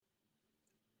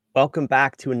Welcome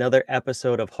back to another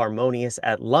episode of Harmonious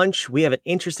at Lunch. We have an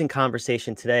interesting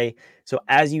conversation today. So,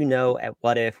 as you know, at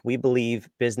What If, we believe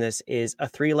business is a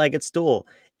three-legged stool.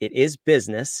 It is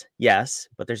business, yes,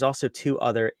 but there's also two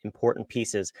other important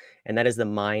pieces, and that is the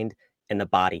mind and the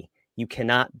body. You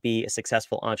cannot be a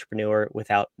successful entrepreneur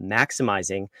without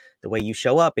maximizing the way you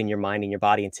show up in your mind and your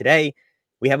body. And today,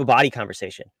 we have a body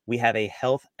conversation. We have a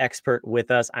health expert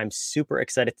with us. I'm super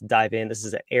excited to dive in. This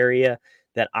is an area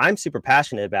that I'm super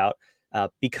passionate about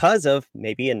because of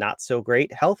maybe a not so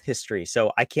great health history.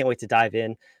 So I can't wait to dive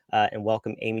in and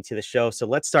welcome Amy to the show. So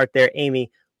let's start there. Amy,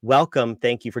 welcome.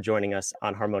 Thank you for joining us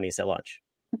on Harmonious at Lunch.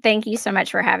 Thank you so much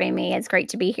for having me. It's great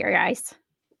to be here, guys.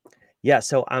 Yeah,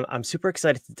 so I'm super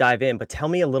excited to dive in, but tell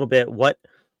me a little bit what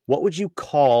would you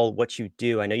call what you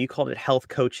do? I know you called it health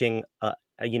coaching,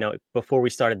 before we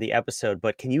started the episode,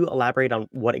 but can you elaborate on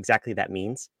what exactly that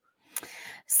means?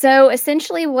 So,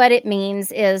 essentially, what it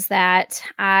means is that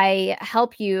I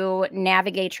help you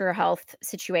navigate your health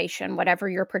situation, whatever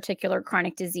your particular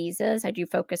chronic disease is. I do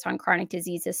focus on chronic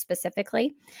diseases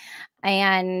specifically.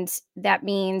 And that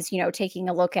means, taking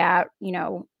a look at,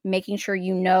 making sure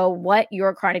you know what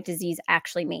your chronic disease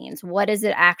actually means. What is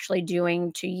it actually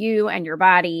doing to you and your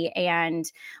body? And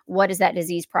what does that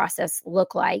disease process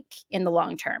look like in the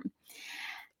long term?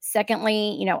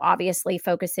 Secondly, obviously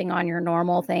focusing on your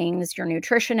normal things, your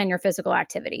nutrition and your physical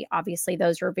activity. Obviously,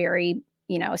 those are very,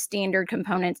 standard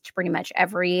components to pretty much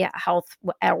every health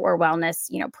or wellness,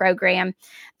 program.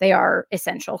 They are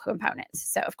essential components.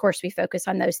 So, of course, we focus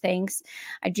on those things.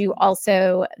 I do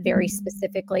also very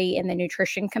specifically in the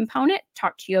nutrition component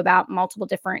talk to you about multiple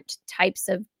different types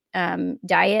of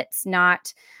diets,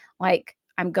 not like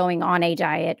I'm going on a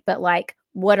diet, but like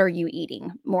what are you eating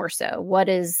more so? What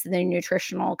is the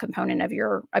nutritional component of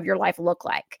your life look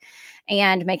like?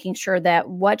 And making sure that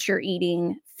what you're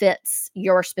eating fits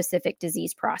your specific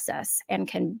disease process and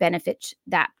can benefit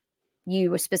that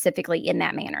you specifically in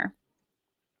that manner.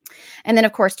 And then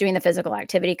of course doing the physical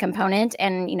activity component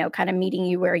and kind of meeting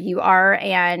you where you are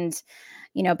and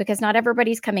because not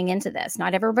everybody's coming into this.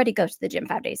 Not everybody goes to the gym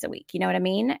 5 days a week. You know what I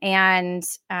mean? And,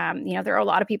 there are a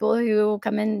lot of people who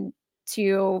come in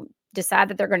to decide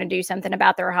that they're going to do something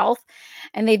about their health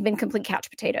and they've been complete couch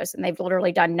potatoes and they've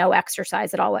literally done no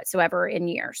exercise at all whatsoever in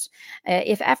years,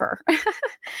 if ever.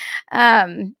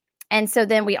 And so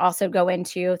then we also go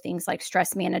into things like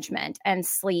stress management and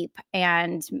sleep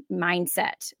and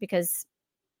mindset because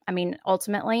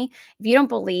ultimately, if you don't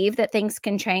believe that things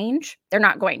can change, they're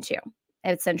not going to.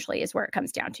 Essentially, is where it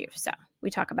comes down to. So we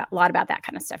talk about a lot about that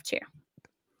kind of stuff too.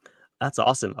 That's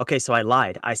awesome. Okay, so I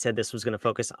lied. I said this was going to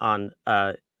focus on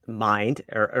mind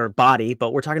or body,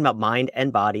 but we're talking about mind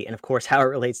and body, and of course how it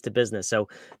relates to business. So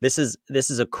this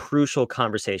is a crucial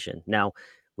conversation. Now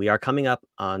we are coming up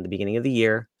on the beginning of the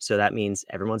year, so that means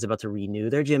everyone's about to renew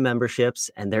their gym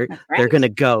memberships, and they're That's they're right. going to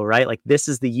go right. Like this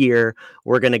is the year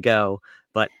we're going to go,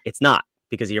 but it's not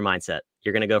because of your mindset.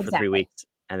 You're going to go for three Exactly. weeks,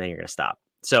 and then you're going to stop.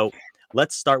 So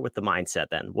let's start with the mindset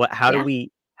then. Yeah. How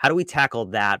do we tackle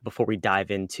that before we dive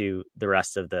into the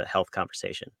rest of the health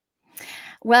conversation?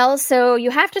 Well, so you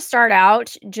have to start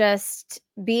out just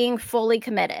being fully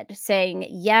committed, saying,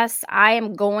 yes, I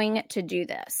am going to do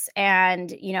this.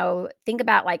 And, think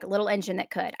about like a little engine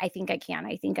that could. I think I can.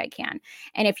 I think I can.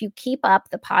 And if you keep up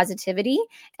the positivity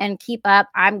and keep up,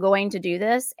 I'm going to do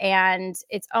this. And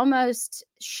it's almost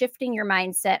shifting your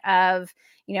mindset of,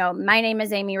 my name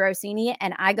is Amy Rossini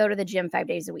and I go to the gym 5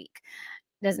 days a week.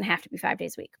 Doesn't have to be 5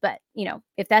 days a week, but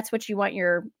if that's what you want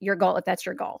your goal, if that's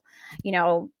your goal,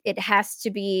 it has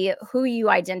to be who you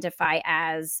identify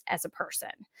as a person,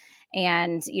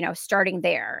 and starting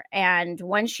there. And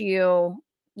once you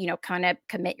kind of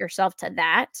commit yourself to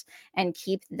that and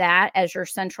keep that as your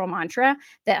central mantra,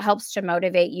 that helps to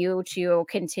motivate you to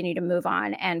continue to move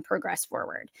on and progress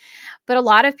forward. But a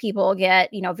lot of people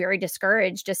get, very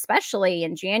discouraged, especially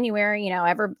in January.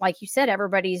 Like you said,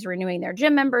 everybody's renewing their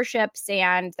gym memberships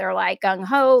and they're like gung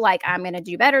ho, like, I'm going to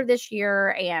do better this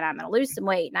year and I'm going to lose some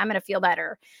weight and I'm going to feel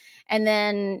better. And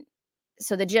then,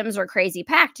 so the gyms are crazy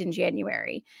packed in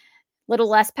January, little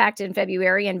less packed in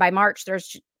February. And by March,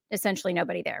 there's essentially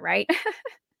nobody there, right?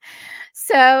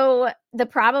 So the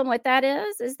problem with that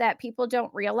is that people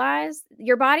don't realize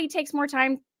your body takes more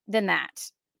time than that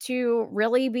to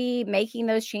really be making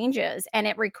those changes. And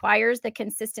it requires the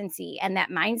consistency and that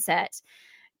mindset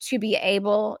to be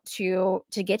able to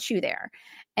get you there.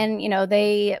 And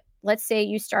let's say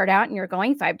you start out and you're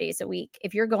going 5 days a week.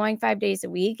 If you're going 5 days a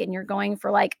week and you're going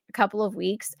for like a couple of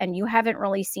weeks and you haven't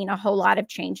really seen a whole lot of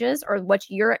changes or what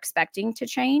you're expecting to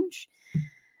change,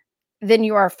 then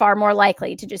you are far more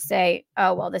likely to just say,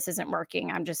 "Oh, well, this isn't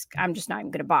working. I'm just not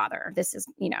even going to bother. This is,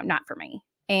 not for me."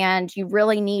 And you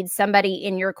really need somebody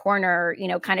in your corner,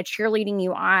 kind of cheerleading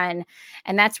you on.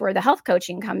 And that's where the health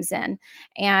coaching comes in.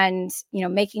 And,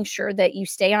 making sure that you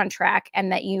stay on track and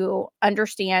that you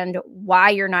understand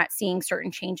why you're not seeing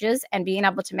certain changes and being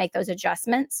able to make those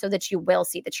adjustments so that you will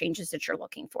see the changes that you're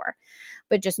looking for.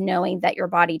 But just knowing that your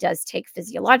body does take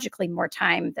physiologically more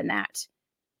time than that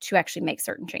to actually make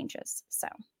certain changes. So,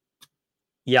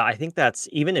 Yeah, I think that's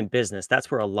even in business,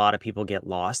 that's where a lot of people get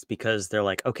lost because they're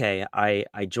like, okay,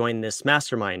 I joined this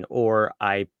mastermind or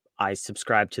I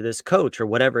subscribe to this coach or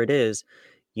whatever it is.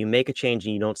 You make a change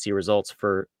and you don't see results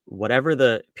for whatever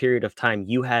the period of time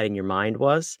you had in your mind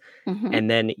was, mhm, and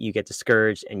then you get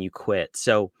discouraged and you quit.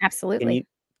 So can absolutely. you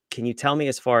can you tell me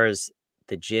as far as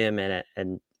the gym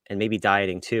and maybe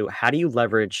dieting too, how do you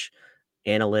leverage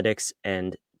analytics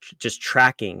and just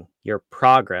tracking your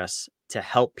progress to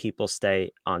help people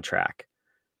stay on track?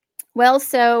 Well,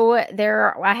 so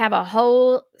I have a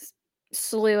whole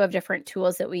slew of different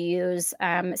tools that we use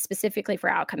specifically for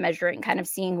outcome measuring, kind of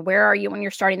seeing where are you when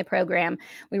you're starting the program.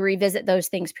 We revisit those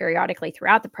things periodically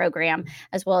throughout the program,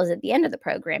 as well as at the end of the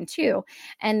program too.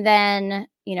 And then,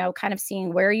 kind of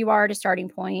seeing where you are at a starting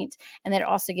point. And then it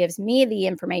also gives me the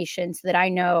information so that I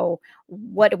know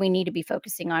what do we need to be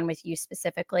focusing on with you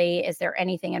specifically. Is there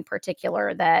anything in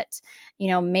particular that,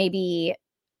 maybe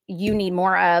you need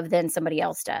more of than somebody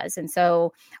else does. And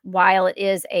so while it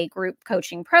is a group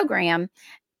coaching program,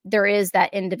 there is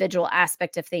that individual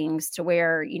aspect of things to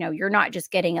where, you're not just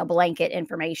getting a blanket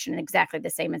information exactly the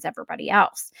same as everybody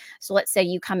else. So let's say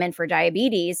you come in for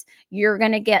diabetes, you're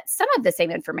going to get some of the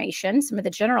same information, some of the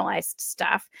generalized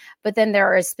stuff, but then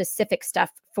there is specific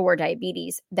stuff for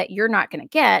diabetes that you're not going to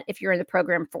get if you're in the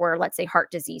program for, let's say,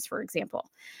 heart disease, for example.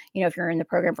 If you're in the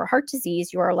program for heart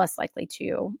disease, you are less likely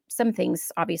to, some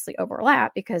things obviously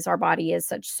overlap because our body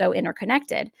is so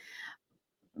interconnected,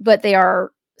 but they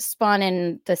are spun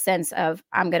in the sense of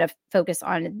I'm going to focus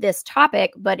on this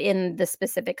topic, but in the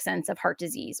specific sense of heart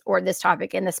disease, or this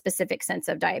topic in the specific sense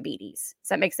of diabetes. Does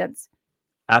that make sense?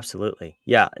 Absolutely.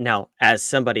 Yeah. Now, as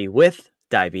somebody with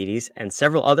diabetes and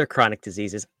several other chronic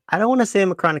diseases, I don't want to say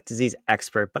I'm a chronic disease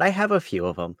expert, but I have a few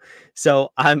of them.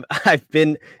 So I'm I've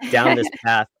been down this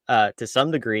path to some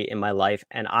degree in my life,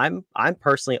 and I'm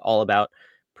personally all about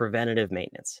preventative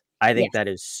maintenance. I think Yes. that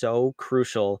is so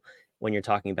crucial when you're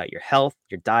talking about your health,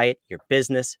 your diet, your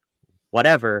business,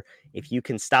 whatever. If you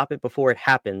can stop it before it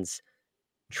happens,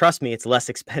 trust me, it's less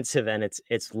expensive and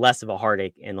it's less of a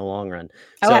heartache in the long run.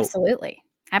 Oh, So absolutely.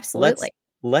 let's Absolutely.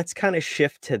 let's kind of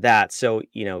shift to that. So,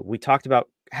 we talked about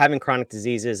having chronic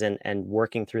diseases and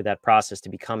working through that process to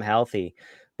become healthy.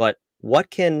 But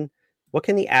what can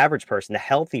the average person, the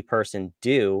healthy person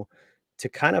do to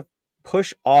kind of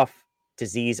push off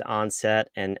disease onset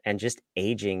and just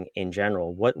aging in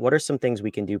general? What are some things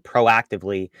we can do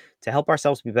proactively to help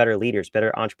ourselves be better leaders,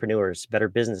 better entrepreneurs, better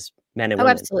business men and Oh,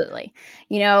 women? absolutely.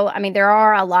 I mean, there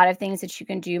are a lot of things that you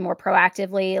can do more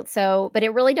proactively. So, but it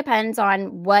really depends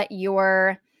on what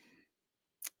your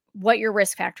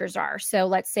risk factors are. So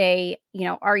let's say,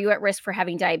 are you at risk for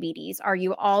having diabetes? Are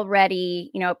you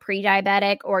already,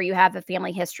 pre-diabetic, or you have a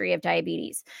family history of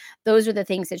diabetes? Those are the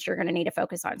things that you're going to need to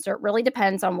focus on. So it really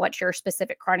depends on what your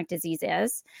specific chronic disease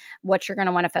is, what you're going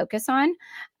to want to focus on.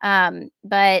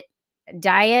 But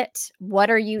diet, what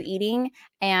are you eating,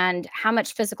 and how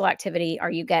much physical activity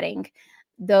are you getting?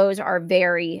 Those are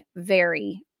very,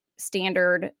 very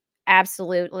standard,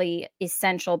 absolutely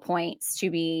essential points to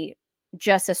be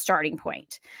just a starting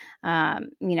point.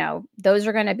 Those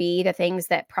are going to be the things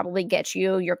that probably get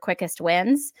you your quickest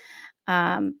wins.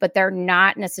 But they're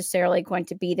not necessarily going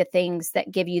to be the things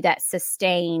that give you that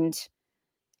sustained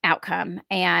outcome.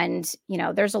 And,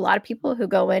 there's a lot of people who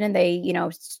go in and they,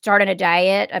 start on a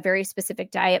diet, a very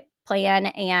specific diet plan,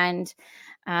 and,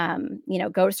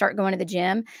 go to start going to the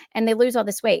gym, and they lose all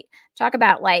this weight. Talk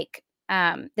about like,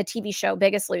 the TV show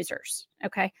Biggest Losers.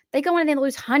 Okay. They go in and they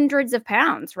lose hundreds of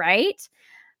pounds, right?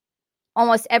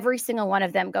 Almost every single one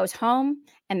of them goes home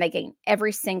and they gain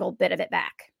every single bit of it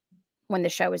back when the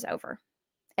show is over.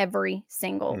 Every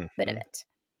single bit of Mhm. it,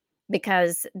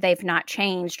 because they've not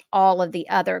changed all of the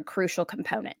other crucial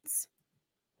components.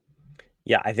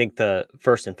 Yeah, I think the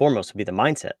first and foremost would be the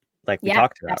mindset, like we Yeah,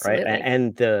 talked about, right? absolutely.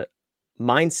 And the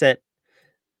mindset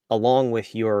along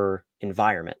with your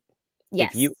environment.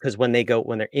 If you Yes, because when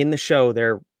they're in the show,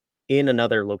 they're in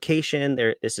another location,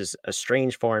 this is a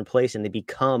strange foreign place, and they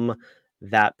become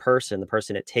that person, the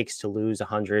person it takes to lose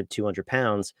 100, 200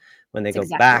 pounds. When they that's go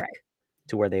exactly back right.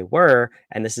 to where they were.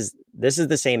 And this is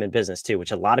the same in business too,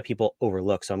 which a lot of people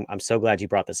overlook. So I'm so glad you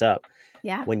brought this up.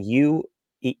 Yeah, When you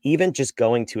even just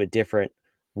going to a different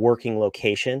working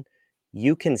location,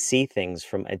 you can see things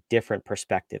from a different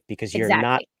perspective because you're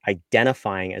not exactly.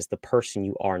 identifying as the person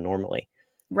you are normally.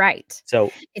 Right.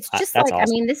 So It's just that's like, I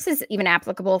awesome. mean, this is even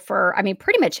applicable for, I mean,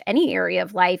 pretty much any area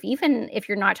of life, even if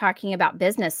you're not talking about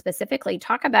business specifically.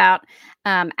 Talk about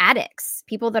addicts,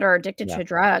 people that are addicted Yeah. to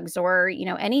drugs, or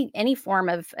any form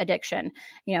of addiction.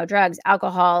 Drugs,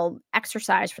 alcohol,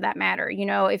 exercise, for that matter.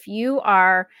 If you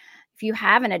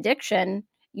have an addiction,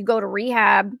 you go to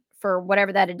rehab for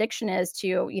whatever that addiction is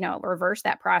to reverse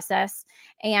that process,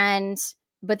 and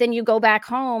but then you go back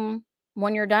home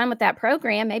when you're done with that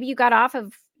program. Maybe you got off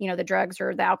of the drugs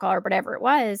or the alcohol or whatever it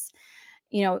was,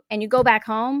 and you go back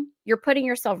home, you're putting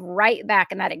yourself right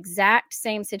back in that exact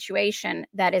same situation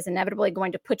that is inevitably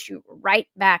going to put you right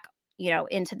back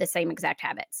into the same exact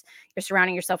habits. You're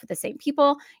surrounding yourself with the same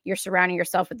people, you're surrounding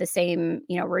yourself with the same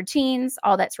routines,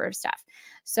 all that sort of stuff.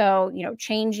 So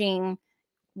changing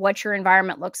what your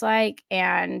environment looks like,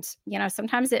 and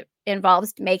sometimes it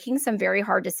involves making some very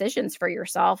hard decisions for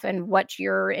yourself and what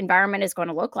your environment is going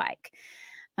to look like.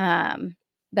 um,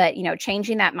 but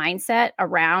changing that mindset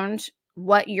around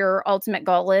what your ultimate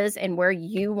goal is and where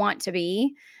you want to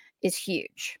be is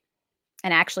huge,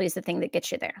 and actually is the thing that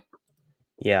gets you there.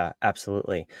 Yeah,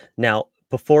 absolutely. Now,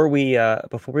 before we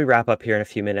wrap up here in a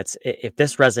few minutes, if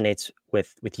this resonates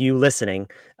with you listening,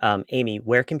 Amy,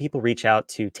 where can people reach out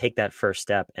to take that first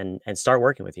step and start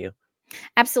working with you?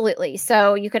 Absolutely.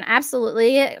 So you can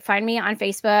absolutely find me on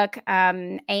Facebook,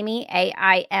 Amy,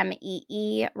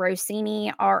 Aimee,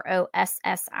 Rossini,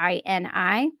 Rossini.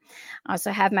 I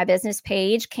also have my business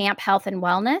page, Camp Health and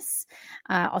Wellness,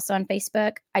 also on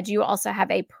Facebook. I do also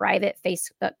have a private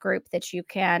Facebook group that you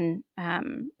can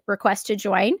request to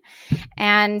join.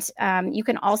 And you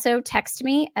can also text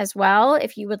me as well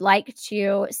if you would like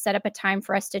to set up a time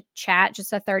for us to chat,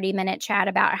 just a 30-minute chat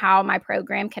about how my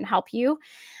program can help you.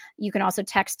 You can also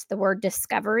text the word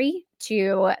discovery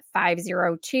to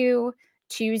 502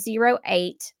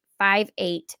 208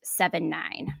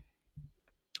 5879.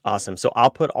 Awesome. So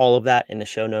I'll put all of that in the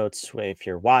show notes. If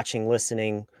you're watching,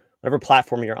 listening, whatever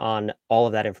platform you're on, all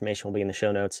of that information will be in the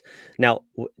show notes. Now,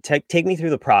 take me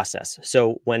through the process.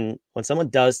 So when someone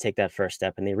does take that first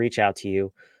step and they reach out to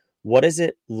you, what does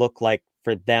it look like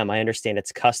for them? I understand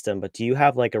it's custom, but do you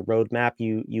have like a roadmap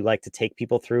you like to take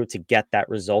people through to get that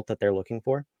result that they're looking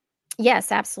for?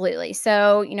 Yes, absolutely.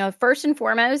 So, first and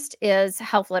foremost is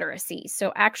health literacy.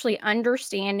 So, actually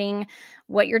understanding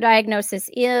what your diagnosis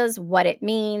is, what it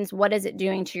means, what is it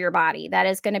doing to your body. That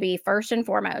is going to be first and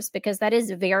foremost, because that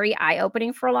is very eye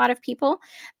opening for a lot of people.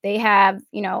 They have,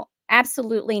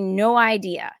 absolutely no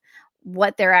idea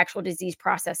what their actual disease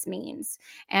process means.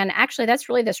 And actually, that's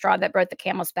really the straw that broke the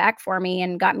camel's back for me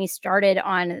and got me started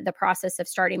on the process of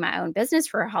starting my own business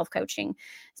for health coaching.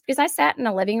 It's because I sat in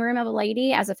a living room of a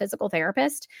lady as a physical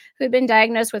therapist who had been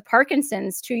diagnosed with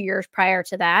Parkinson's 2 years prior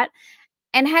to that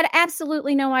and had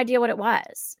absolutely no idea what it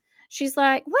was. She's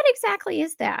like, "What exactly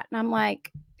is that?" And I'm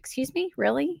like, "Excuse me,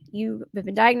 really? You have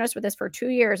been diagnosed with this for 2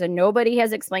 years and nobody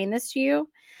has explained this to you?"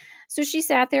 So she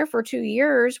sat there for 2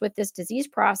 years with this disease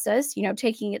process,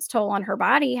 taking its toll on her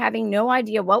body, having no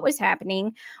idea what was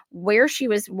happening, where she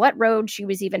was, what road she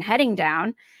was even heading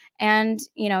down, and,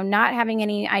 not having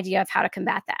any idea of how to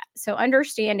combat that. So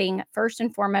understanding first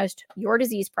and foremost your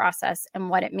disease process and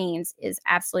what it means is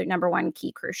absolute number one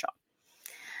key crucial.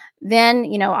 Then,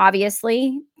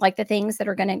 obviously, like the things that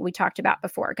are we talked about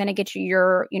before, going to get you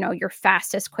your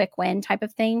fastest quick win type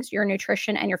of things, your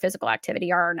nutrition and your physical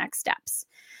activity are our next steps.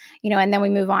 And then we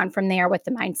move on from there with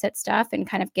the mindset stuff and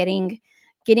kind of getting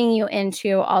you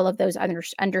into all of those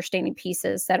understanding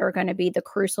pieces that are going to be the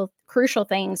crucial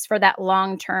things for that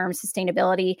long-term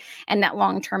sustainability and that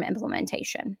long-term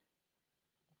implementation.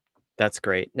 That's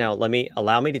great. Now,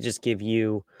 allow me to just give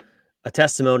you a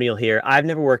testimonial here. I've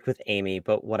never worked with Amy,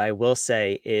 but what I will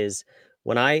say is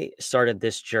when I started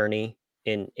this journey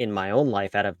in my own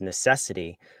life out of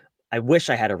necessity, I wish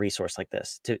I had a resource like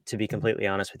this to be completely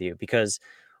honest with you, because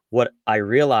what I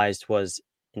realized was,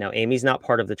 Amy's not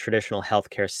part of the traditional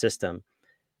healthcare system.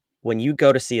 When you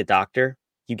go to see a doctor,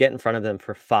 you get in front of them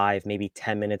for 5, maybe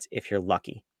 10 minutes if you're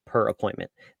lucky per appointment.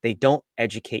 They don't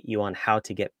educate you on how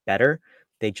to get better.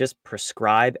 They just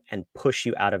prescribe and push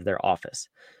you out of their office.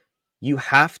 You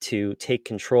have to take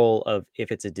control of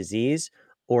if it's a disease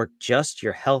or just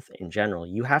your health in general.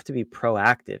 You have to be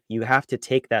proactive. You have to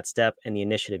take that step and the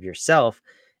initiative yourself.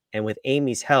 And with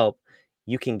Amy's help,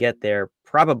 you can get there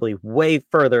probably way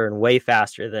further and way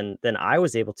faster than I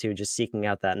was able to just seeking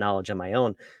out that knowledge on my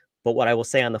own. But what I will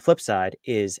say on the flip side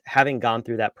is having gone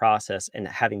through that process and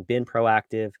having been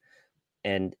proactive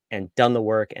and done the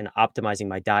work and optimizing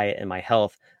my diet and my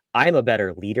health, I'm a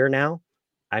better leader now.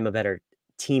 I'm a better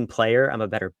team player. I'm a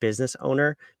better business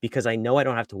owner because I know I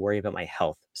don't have to worry about my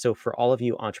health. So for all of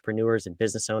you entrepreneurs and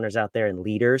business owners out there and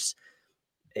leaders,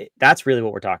 that's really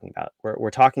what we're talking about. We're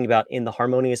talking about in the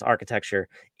harmonious architecture,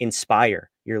 inspire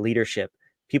your leadership.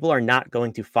 People are not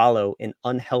going to follow an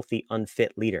unhealthy,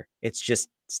 unfit leader. It's just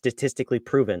statistically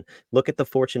proven. Look at the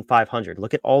Fortune 500.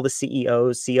 Look at all the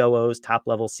CEOs, COOs, top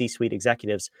level C-suite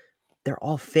executives. They're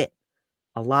all fit.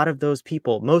 A lot of those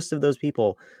people, most of those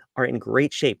people are in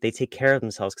great shape. They take care of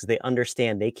themselves because they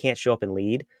understand they can't show up and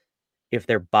lead if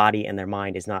their body and their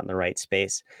mind is not in the right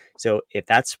space. So if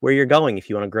that's where you're going, if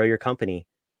you want to grow your company,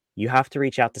 you have to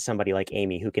reach out to somebody like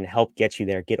Amy who can help get you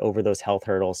there, get over those health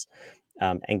hurdles,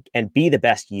 and be the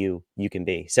best you can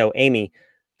be. So Amy,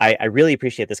 I really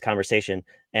appreciate this conversation,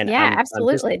 and Yeah, I'm just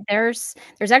absolutely.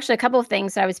 There's actually a couple of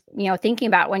things I was, thinking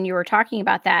about when you were talking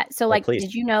about that. So oh like, please,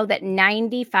 did you know that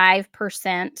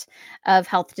 95% of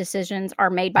health decisions are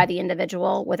made by the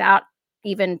individual without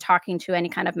even talking to any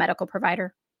kind of medical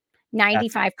provider?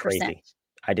 that's 95%. crazy.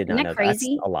 I did Isn't not that know that. That's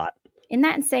crazy? a lot. Isn't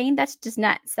that insane? That's just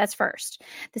nuts. That's first.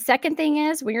 The second thing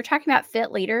is when you're talking about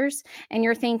fit leaders and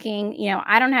you're thinking,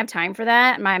 I don't have time for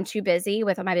that. I'm too busy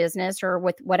with my business or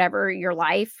with whatever your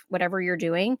life, whatever you're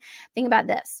doing. Think about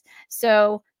this.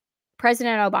 So,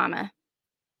 President Obama,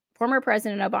 former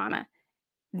President Obama,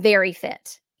 very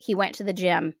fit. He went to the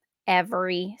gym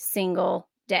every single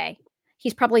day.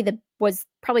 Was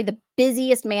probably the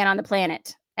busiest man on the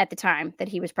planet at the time that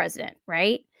he was president,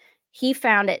 right? He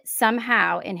found it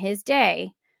somehow in his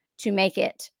day to make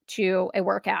it to a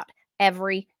workout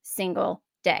every single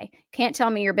day. Can't tell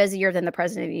me you're busier than the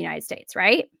president of the United States,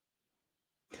 right?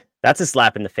 That's a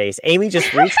slap in the face. Amy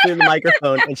just reached through the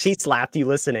microphone and she slapped you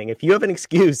listening. If you have an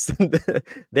excuse,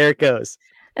 there it goes.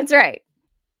 That's right.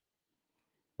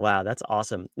 Wow, that's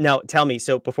awesome. Now, tell me,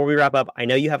 so before we wrap up, I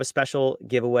know you have a special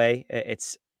giveaway.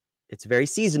 It's very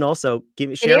seasonal, so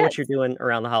It share what you're is. doing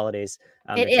around the holidays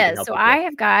It that you can is. help So people I with.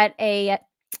 have got a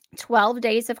 12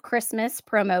 Days of Christmas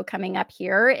promo coming up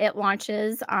here. It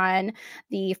launches on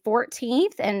the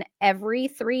 14th, and every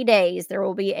 3 days there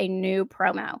will be a new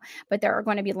promo, but there are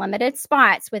going to be limited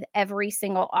spots with every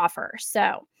single offer.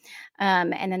 So,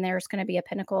 and then there's going to be a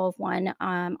pinnacle of one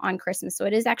on Christmas. So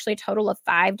it is actually a total of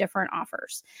 5 different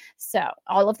offers. So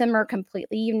all of them are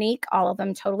completely unique, all of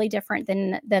them totally different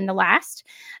than the last.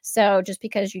 So just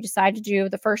because you decide to do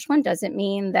the first one doesn't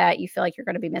mean that you feel like you're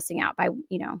going to be missing out by,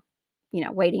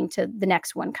 waiting to the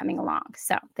next one coming along.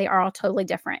 So they are all totally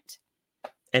different.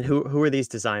 And who are these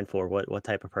designed for? What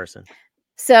type of person?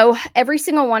 So every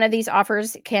single one of these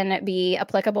offers can be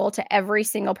applicable to every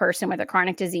single person with a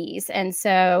chronic disease. And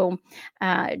so,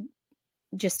 uh,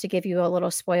 just to give you a little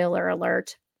spoiler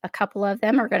alert, a couple of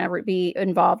them are going to be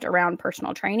involved around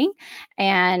personal training,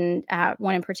 and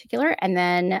one in particular, and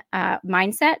then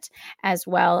mindset, as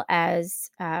well as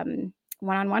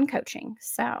one-on-one coaching.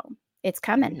 So it's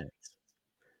Very coming. nice.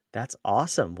 That's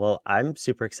awesome. Well, I'm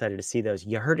super excited to see those.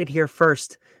 You heard it here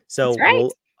first. So That's right.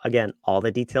 we'll again, all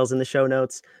the details in the show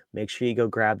notes. Make sure you go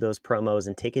grab those promos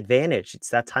and take advantage. It's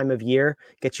that time of year.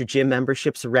 Get your gym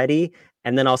memberships ready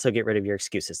and then also get rid of your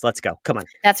excuses. Let's go. Come on.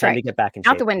 That's Time to right. get back in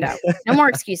Out the shape. window. No more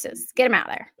excuses. Get them out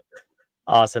there.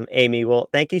 Awesome. Amy, well,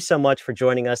 thank you so much for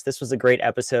joining us. This was a great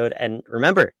episode. And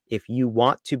remember, if you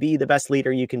want to be the best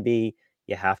leader you can be,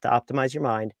 you have to optimize your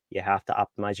mind. You have to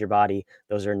optimize your body.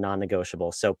 Those are non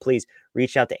negotiable. So please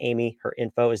reach out to Amy. Her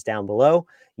info is down below.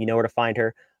 You know where to find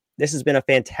her. This has been a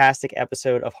fantastic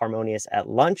episode of Harmonious at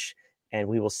Lunch, and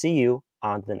we will see you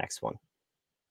on the next one.